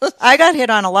lost. I got hit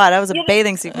on a lot. I was a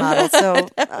bathing suit model, so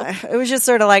it was just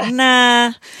sort of like,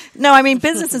 nah. No, I mean,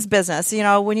 business is business.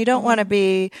 When you don't want to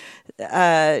be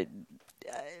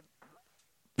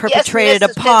perpetrated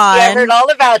Yes, Mrs. Pinsky, upon. I heard all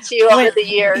about you over the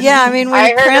years. Yeah, I mean, when I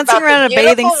you're heard prancing about around in the a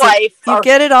bathing beautiful suit, wife you of-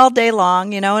 get it all day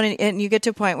long, and you get to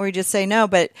a point where you just say no.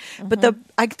 But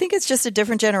I think it's just a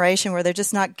different generation where they're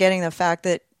just not getting the fact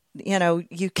that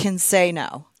you can say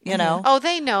no. Oh,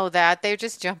 they know that. They're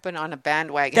just jumping on a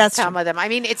bandwagon. That's- some of them. I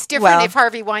mean, it's different Well- if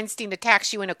Harvey Weinstein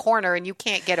attacks you in a corner and you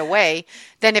can't get away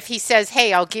than if he says,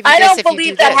 "Hey, I'll give you I this don't if you do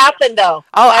believe that this." happened, though.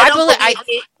 Oh, I don't believe.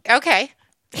 he- Okay.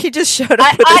 He just showed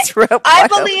up with his rope. I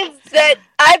wide open.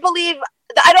 believe.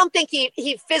 I don't think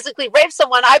he physically raped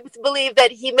someone. I believe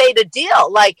that he made a deal,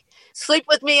 like sleep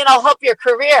with me and I'll help your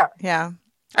career. Yeah.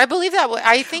 I believe that.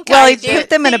 I think. Well, I he put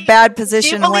them in a bad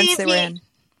position once believe they were in.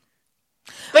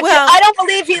 But Well- I don't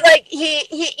believe he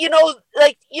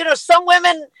some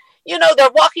women, they're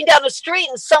walking down the street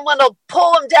and someone will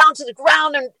pull them down to the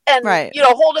ground and Right.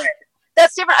 hold them.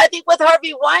 That's different. I think with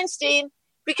Harvey Weinstein,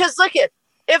 because look at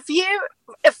if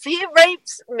he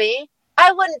rapes me,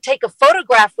 I wouldn't take a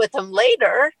photograph with him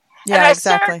later. And Yeah, I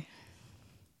exactly.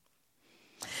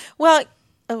 Well,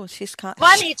 she's caught.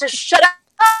 money to shut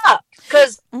up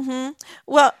because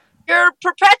Well, you're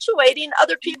perpetuating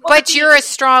other people. But you're a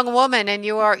strong woman, and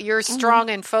you're strong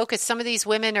and focused. Some of these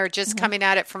women are just coming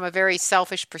at it from a very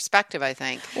selfish perspective, I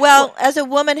think. Well, as a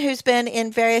woman who's been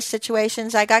in various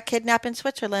situations, I got kidnapped in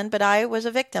Switzerland, but I was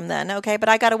a victim then, okay? But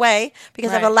I got away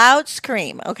because of a loud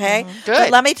scream, okay? Good.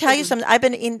 But let me tell you something. I've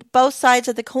been in both sides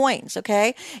of the coins,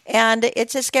 okay? And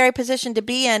it's a scary position to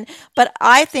be in. But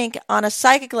I think on a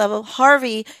psychic level,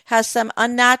 Harvey has some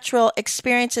unnatural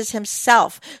experiences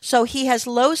himself. So he has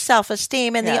low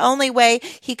self-esteem, and the only way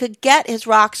he could get his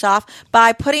rocks off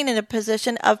by putting in a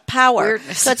position of power.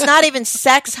 Weirdness. So it's not even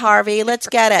sex, Harvey. Let's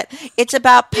get it. It's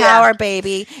about power,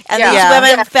 baby. And these Yeah.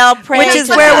 women fell prey Which is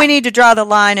to where that. we need to draw the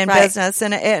line in Right. business.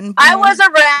 And I was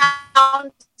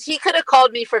around. He could have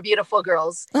called me for beautiful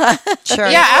girls. sure.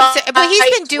 Yeah, absolutely. But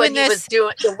he's been doing when he was this.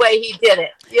 doing the way he did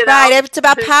it. You know? Right. It's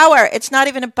about power. It's not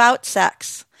even about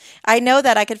sex. I know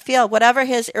that. I could feel whatever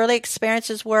his early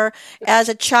experiences were as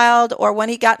a child or when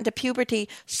he got into puberty,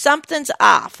 something's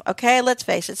off. Okay, let's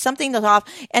face it, something is off.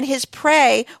 And his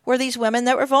prey were these women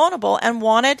that were vulnerable and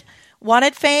wanted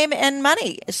fame and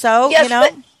money. So Yes, you know,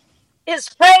 but his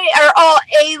prey are all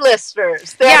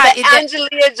A-listers. They're Yeah, the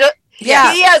Angelina Jolie.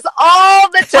 Yeah. He has all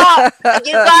the top.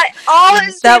 You got all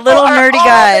his That people little are nerdy all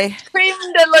guy. the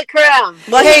creme de la creme.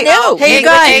 well, he knew. Hey, you He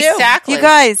guys. knew. Exactly. You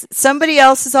guys, somebody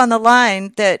else is on the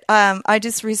line that I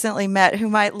just recently met who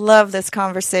might love this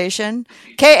conversation.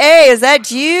 K.A., is that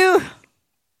you?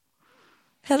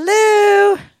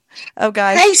 Hello. Oh,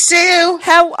 guys. Hey, Sue.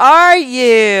 How are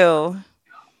you?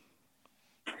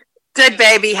 Good,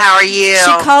 baby. How are you?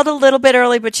 She called a little bit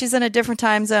early, but she's in a different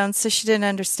time zone, so she didn't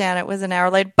understand it was an hour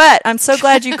late. But I'm so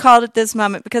glad you called at this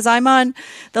moment because I'm on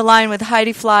the line with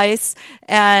Heidi Fleiss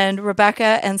and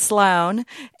Rebecca and Sloan.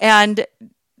 And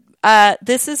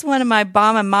this is one of my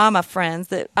Bahama Mama friends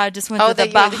that I just went to they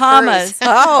the hear the Bahamas. cruise.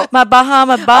 Oh. My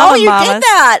Bahama Oh, you Mamas. did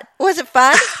that. Was it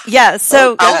fun? Yeah,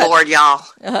 so Oh, Lord, y'all.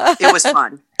 It was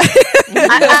fun.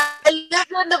 I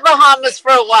lived in the Bahamas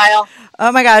for a while.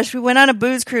 oh my gosh, we went on a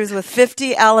booze cruise with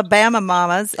 50 Alabama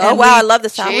mamas. Oh and wow, we- I love the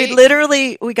sound.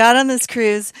 we got on this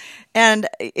cruise and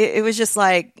it was just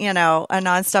like, you know, a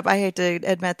nonstop, I hate to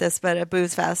admit this, but a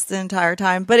booze fest the entire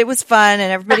time, but it was fun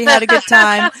and everybody had a good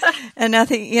time and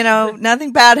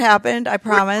nothing bad happened. I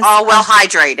promise. All well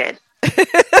hydrated. So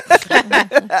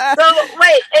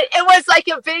wait, it was like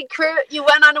a big cruise. You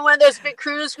went on one of those big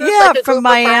cruise groups? Yeah, like a from group of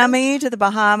Miami to the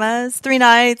Bahamas, 3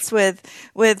 nights with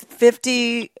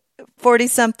 50, 40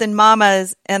 something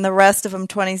mamas and the rest of them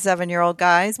 27-year-old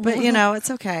guys, but you know, it's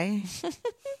okay. friends?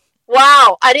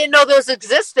 Wow, I didn't know those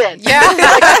existed. Yeah.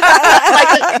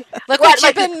 Look what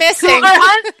you've been missing. Cougar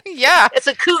hunt? Yeah. It's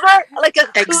a cougar, like a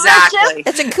cougar Exactly. ship?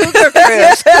 It's a cougar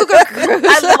cruise. Cougar cruise.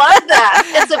 I love that.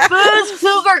 It's a booze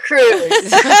cougar cruise.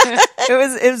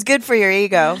 It was good for your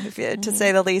ego, to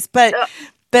say the least. But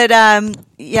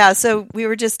yeah. So we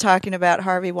were just talking about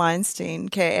Harvey Weinstein,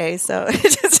 Ka. So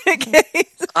just in case.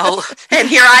 Oh, and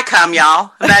here I come,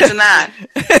 y'all. Imagine that.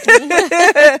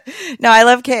 No, I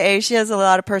love Ka. She has a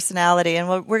lot of personality, and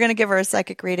we're going to give her a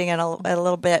psychic reading in a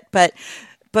little bit. But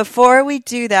before we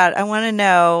do that, I want to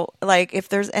know, like, if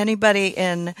there's anybody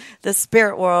in the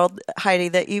spirit world, Heidi,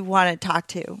 that you want to talk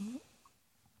to.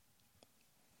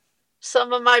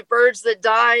 Some of my birds that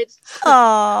died.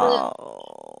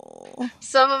 Oh.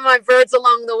 Some of my birds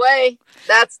along the way.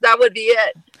 That would be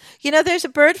it. You know, there's a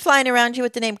bird flying around you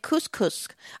with the name Couscous.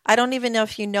 I don't even know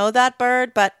if you know that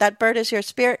bird, but that bird is your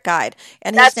spirit guide.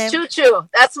 And That's his name, Choo Choo.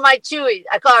 That's my Chewy.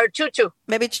 I call her Choo Choo.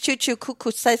 maybe it's Choo Choo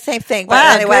Cuckoo, same thing.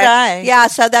 Wow, But anyway, good eye. yeah.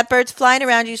 So that bird's flying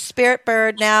around you, spirit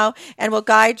bird now, and will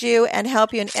guide you and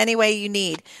help you in any way you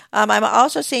need. I'm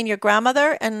also seeing your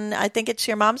grandmother, and I think it's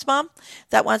your mom's mom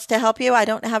that wants to help you. I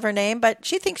don't have her name, but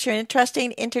she thinks you're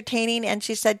interesting, entertaining, and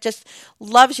she said just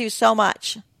loves you so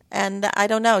much. And I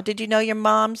don't know. Did you know your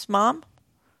mom's mom?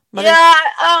 Mother?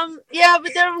 Yeah,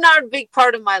 but they're not a big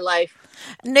part of my life.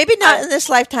 Maybe not in this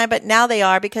lifetime, but now they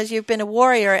are because you've been a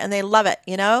warrior and they love it.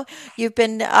 You know, you've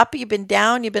been up, you've been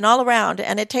down, you've been all around,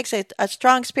 and it takes a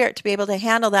strong spirit to be able to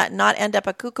handle that and not end up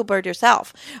a cuckoo bird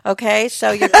yourself. Okay,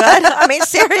 so you're good. I mean,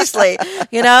 seriously,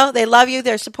 you know, they love you.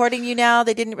 They're supporting you now.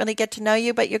 They didn't really get to know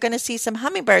you, but you're going to see some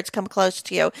hummingbirds come close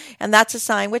to you, and that's a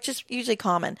sign, which is usually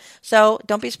common. So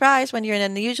don't be surprised when you're in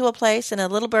an unusual place and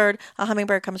a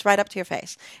hummingbird comes right up to your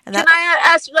face. And Can I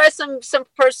ask you guys some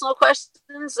personal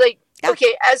questions? Like,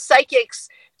 okay, as psychics,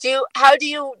 how do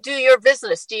you do your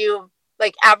business? Do you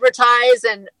like advertise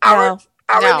and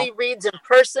hourly reads in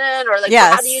person, or like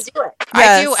how do you do it?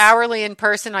 I do hourly in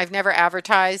person. I've never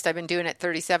advertised. I've been doing it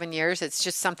 37 years. It's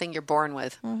just something you're born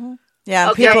with. Mm-hmm.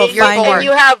 Yeah, Okay, people you're find born. and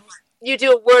you have you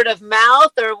do word of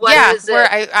mouth, or what is it?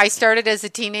 where I started as a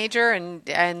teenager,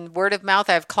 and word of mouth.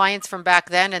 I have clients from back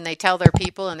then, and they tell their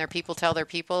people, and their people tell their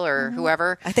people, or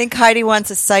whoever. I think Heidi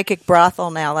wants a psychic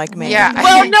brothel now, like me. Yeah.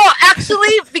 Well, no,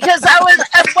 actually, because I was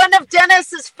at one of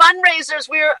Dennis's fundraisers.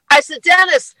 I said,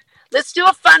 Dennis, let's do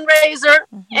a fundraiser,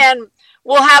 and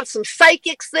we'll have some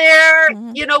psychics there.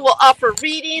 You know, we'll offer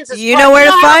readings. You know where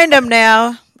to find them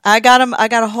now. I got them. I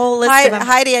got a whole list of them.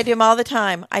 Heidi, I do them all the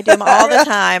time.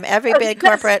 Every big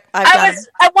corporate I've done.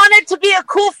 I wanted to be a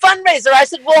cool fundraiser. I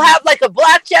said, we'll have like a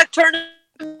blackjack tournament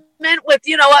with,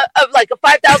 you know, like a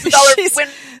 $5,000 win.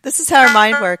 This is how her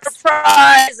mind works.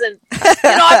 Prize, and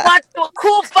I want to do a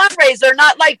cool fundraiser,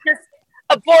 not like just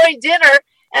a boring dinner.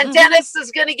 And Dennis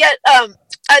is going to get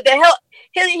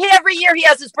he every year he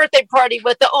has his birthday party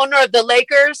with the owner of the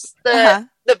Lakers, the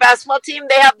basketball team.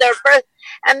 They have their birth,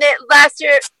 and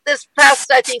this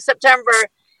past I think September,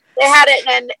 they had it,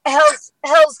 and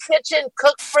Hell's Kitchen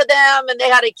cooked for them, and they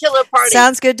had a killer party.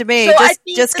 Sounds good to me. So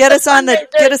just get us on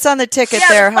the ticket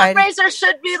there, Heidi. Fundraiser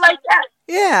should be like that.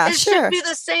 Yeah, it sure. should be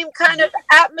the same kind of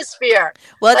atmosphere.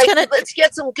 Well, let's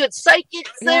get some good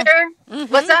psychics there.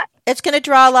 What's that? It's going to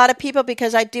draw a lot of people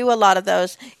because I do a lot of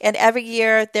those, and every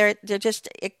year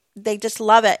they just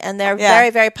love it, and they're very,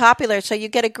 very popular. So you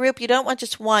get a group. You don't want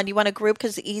just one. You want a group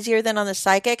because it's easier than on the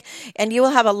psychic, and you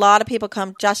will have a lot of people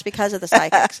come just because of the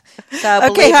psychics. So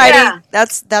okay, Heidi,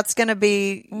 that's going to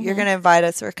be. You're going to invite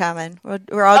us. We're coming.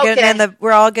 We're all getting in the.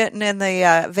 We're all getting in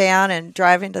the van and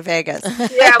driving to Vegas.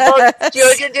 Yeah, well,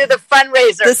 you're going to do the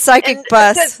fundraiser, the psychic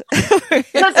bus.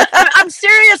 Because I'm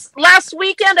serious. Last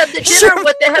weekend at the dinner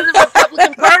with the head of the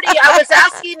Republican Party, I was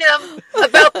asking him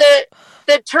about the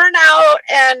turnout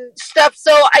and stuff,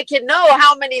 so I can know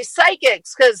how many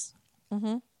psychics, because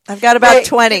I've got about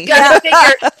 20. You'll have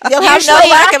no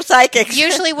lack of psychics.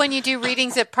 Usually when you do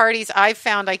readings at parties, I've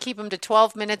found I keep them to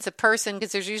 12 minutes a person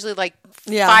because there's usually like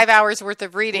 5 hours worth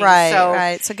of reading.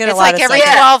 Right. So get a it's lot like of every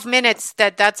psychics. 12 minutes.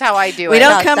 That's how I do it. We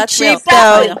don't come cheap,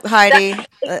 though, Heidi.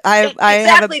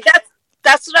 Exactly.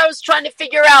 That's what I was trying to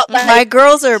figure out. Like, my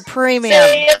girls are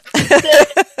premium.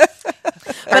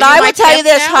 But I will tell you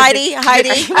this, Heidi.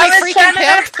 Heidi,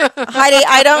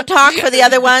 I don't talk for the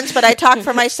other ones, but I talk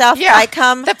for myself. Yeah, I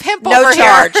come the pimp no over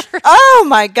charge. Here. Oh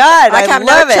my God, I come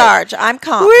love no charge. I'm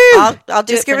calm. I'll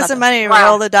do just it give for us some nothing. money and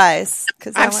roll the dice.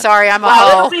 I'm sorry, I'm a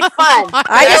hoe. It'll be fun.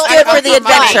 I just do it for the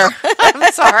adventure.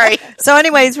 I'm sorry. So,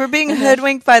 anyways, we're being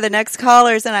hoodwinked by the next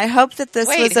callers, and I hope that this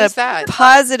was a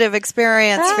positive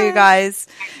experience for you guys.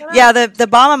 Yeah, the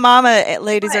Bama Mama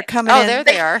ladies are coming in. Oh, there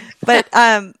they are.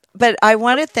 But I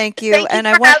want to thank you, and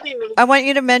I want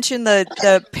you to mention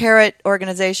the Parrot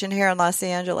organization here in Los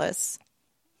Angeles.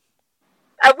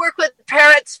 I work with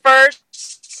Parrots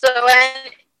First, so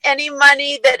any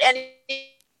money that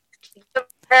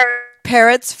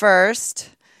Parrots First,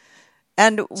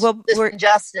 and we're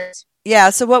justice.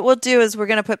 Yeah, so what we'll do is we're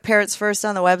going to put Parrots First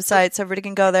on the website so everybody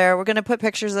can go there. We're going to put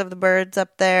pictures of the birds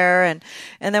up there, and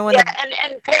then when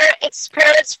it's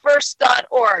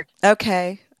parrotsfirst.org.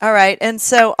 Okay. All right. And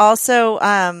so also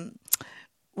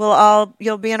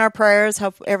you'll be in our prayers.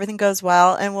 Hope everything goes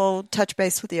well, and we'll touch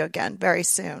base with you again very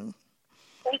soon.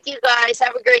 Thank you guys.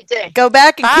 Have a great day. Go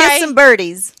back and kiss some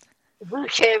birdies.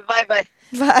 Okay, bye-bye.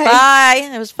 Bye.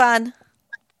 It was fun.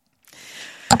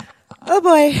 Oh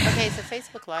boy. Okay, it's a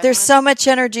Facebook Live. There's so much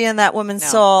energy in that woman's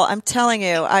soul. I'm telling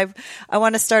you. I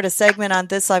want to start a segment on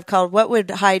this live called What Would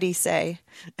Heidi Say?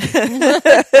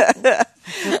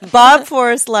 Bob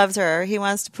Forrest loves her. He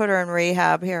wants to put her in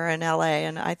rehab here in LA,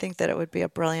 and I think that it would be a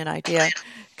brilliant idea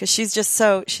because she's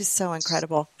so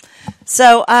incredible.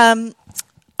 So, all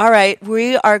right,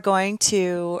 we are going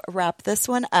to wrap this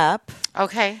one up.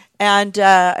 Okay. And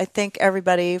I thank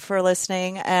everybody for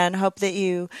listening and hope that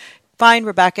you find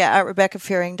Rebecca at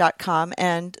RebeccaFearing.com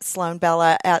and Sloan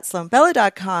Bella at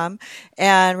SloanBella.com.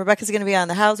 And Rebecca's going to be on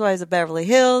the Housewives of Beverly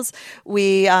Hills.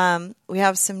 We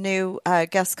have some new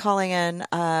guests calling in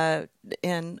a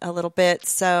little bit.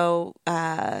 So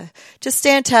just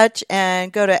stay in touch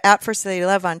and go to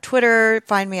 @FirstLadyLove on Twitter.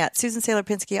 Find me at Susan Saylor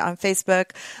Pinsky on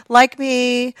Facebook. Like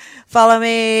me, follow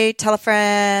me, tell a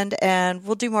friend, and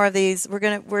we'll do more of these.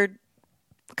 We're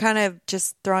kind of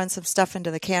just throwing some stuff into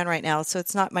the can right now, so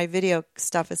it's not, my video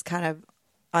stuff is kind of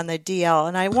on the DL,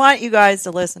 and I want you guys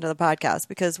to listen to the podcast,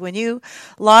 because when you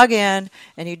log in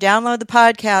and you download the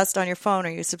podcast on your phone or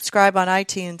you subscribe on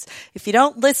iTunes, if you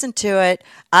don't listen to it,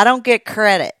 I don't get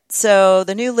credit. So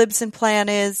the new Libsyn plan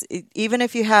is, even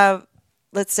if you have,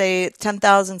 let's say,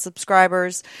 10,000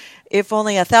 subscribers, if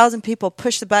only 1,000 people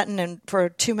push the button and for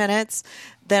 2 minutes,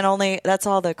 then that's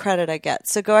all the credit I get.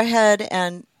 So go ahead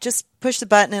and just push the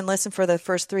button and listen for the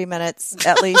first 3 minutes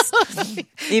at least.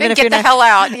 Even if get the hell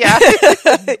out. Yeah.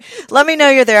 Let me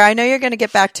know you're there. I know you're going to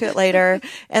get back to it later.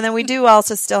 And then we do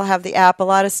also still have the app. A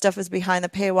lot of stuff is behind the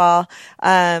paywall.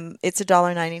 It's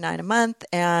 $1.99 a month.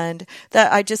 And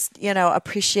that I just,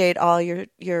 appreciate all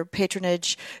your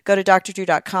patronage. Go to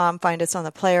drdrew.com. Find us on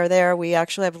the player there. We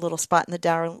actually have a little spot in the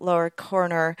down lower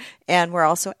corner. And we're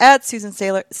also at Susan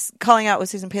Saylor, Calling Out with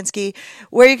Susan Pinsky,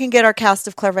 where you can get our cast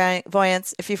of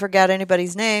clairvoyants. If you forget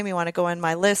anybody's name, you want to go in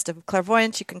my list of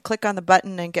clairvoyants, you can click on the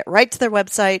button and get right to their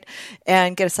website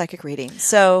and get a psychic reading.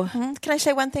 So, Can I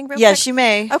say one thing real quick? Yes, you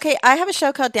may. Okay, I have a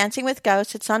show called Dancing with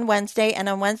Ghosts. It's on Wednesday, and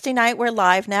on Wednesday night, we're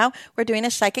live now. We're doing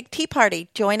a psychic tea party.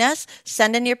 Join us.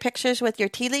 Send in your pictures with your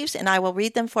tea leaves, and I will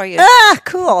read them for you.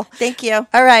 Cool. Thank you.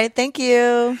 All right, thank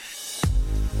you.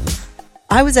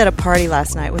 I was at a party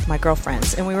last night with my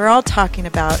girlfriends, and we were all talking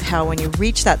about how when you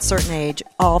reach that certain age,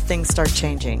 all things start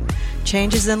changing.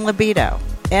 Changes in libido,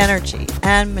 energy,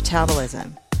 and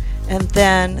metabolism. And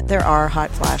then there are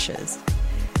hot flashes.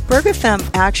 Bergafem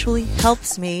actually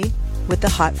helps me with the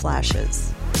hot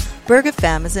flashes.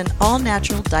 Bergafem is an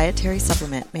all-natural dietary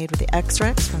supplement made with the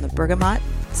extracts from the bergamot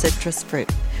citrus fruit,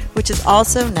 which is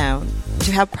also known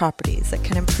to have properties that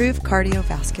can improve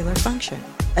cardiovascular function.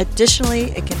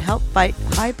 Additionally, it can help fight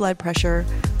high blood pressure,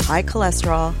 high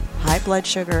cholesterol, high blood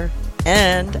sugar,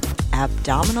 and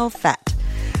abdominal fat.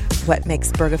 What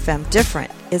makes Bergafem different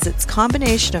is its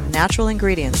combination of natural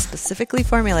ingredients specifically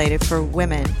formulated for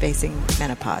women facing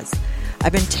menopause.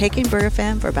 I've been taking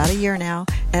Bergafem for about a year now,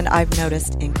 and I've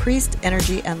noticed increased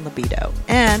energy and libido,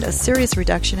 and a serious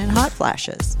reduction in hot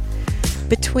flashes.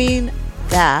 Between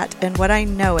that and what I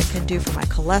know it can do for my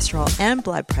cholesterol and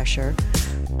blood pressure,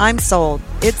 I'm sold.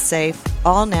 It's safe,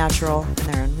 all natural, and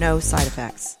there are no side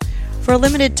effects. For a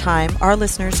limited time, our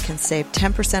listeners can save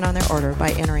 10% on their order by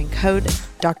entering code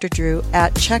Dr. Drew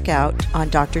at checkout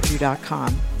on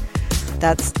drdrew.com.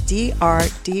 That's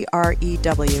DRDREW.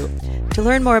 To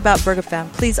learn more about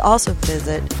Bergafem, please also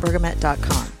visit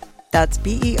bergamet.com. That's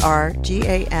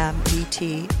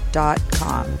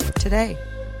BERGAMET.com today.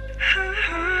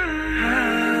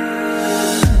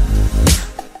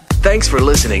 Thanks for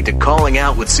listening to Calling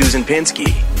Out with Susan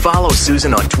Pinsky. Follow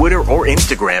Susan on Twitter or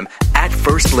Instagram at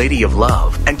First Lady of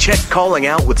Love. And check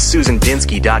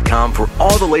callingoutwithsusanpinsky.com for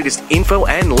all the latest info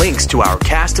and links to our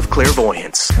cast of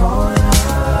clairvoyants.